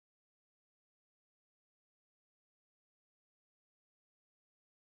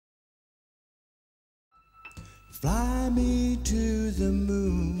Fly me to the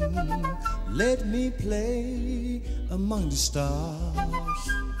moon, let me play among the stars.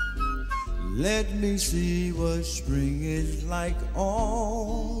 Let me see what spring is like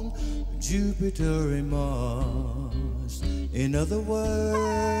on Jupiter and Mars. In other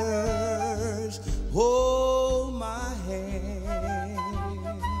words, hold my hand.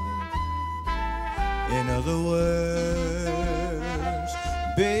 In other words,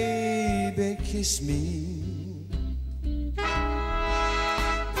 baby, kiss me.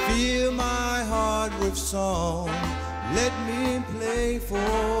 Fill my heart with song, let me play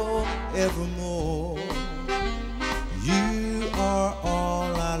forevermore. You are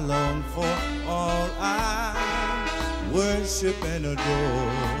all I long for, all I worship and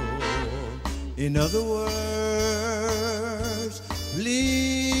adore. In other words,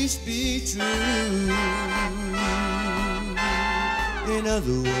 please be true. In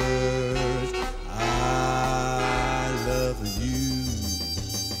other words, I love you.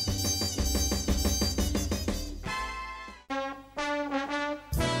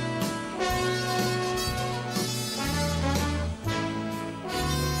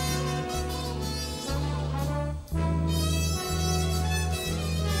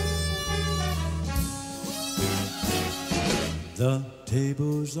 The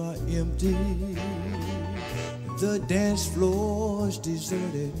tables are empty, the dance floor's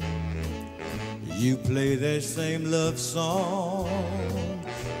deserted. You play that same love song,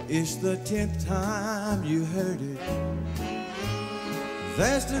 it's the 10th time you heard it.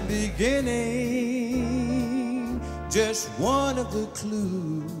 That's the beginning, just one of the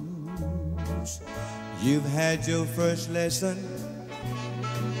clues. You've had your first lesson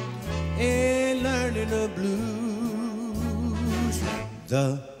in learning the blues.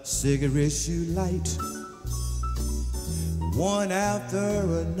 The cigarettes you light, one after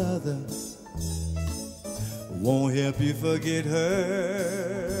another, won't help you forget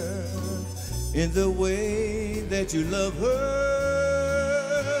her in the way that you love her.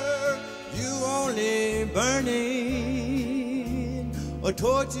 You only burning a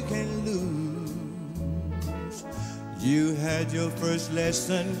torch you can lose. You had your first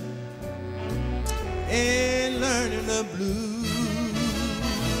lesson in learning the blues.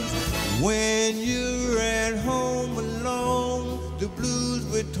 When you're at home alone, the blues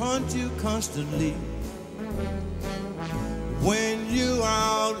will taunt you constantly. When you're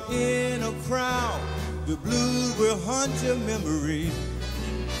out in a crowd, the blues will haunt your memory.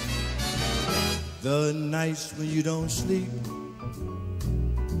 The nights when you don't sleep,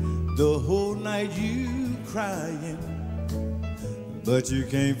 the whole night you crying, but you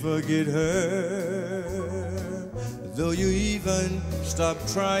can't forget her, though you even stop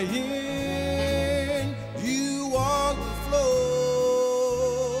trying. You walk the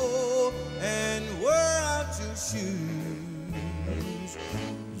floor and wear out your shoes.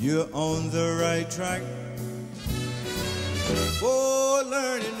 You're on the right track for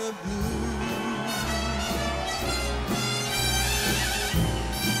learning the blues.